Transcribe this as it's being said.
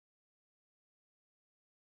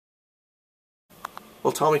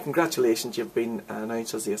Well, Tommy, congratulations. You've been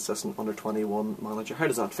announced as the assistant under-21 manager. How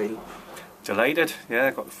does that feel? Delighted, yeah. I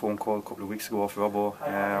got the phone call a couple of weeks ago off Robbo.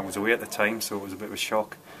 I was away at the time, so it was a bit of a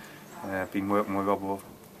shock. I've been working with Robbo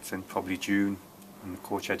since probably June on the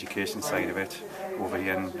coach education side of it over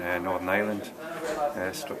here in Northern Ireland.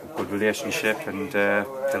 Struck a good relationship, and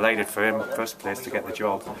delighted for him, first place, to get the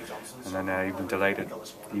job, and then even delighted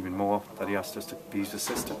even more that he asked us to be his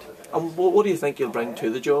assistant. And what do you think you'll bring to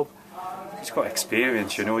the job? He's got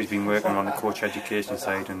experience, you know. He's been working on the coach education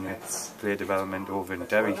side and the player development over in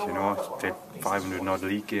Derry, you know. He's played 500 and odd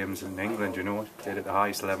league games in England, you know. Played at the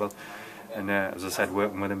highest level, and as I said,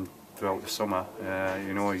 working with him throughout the summer,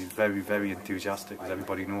 you know, he's very, very enthusiastic, as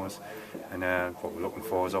everybody knows, and what we're looking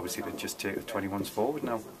for is obviously to just take the 21s forward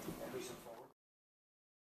now.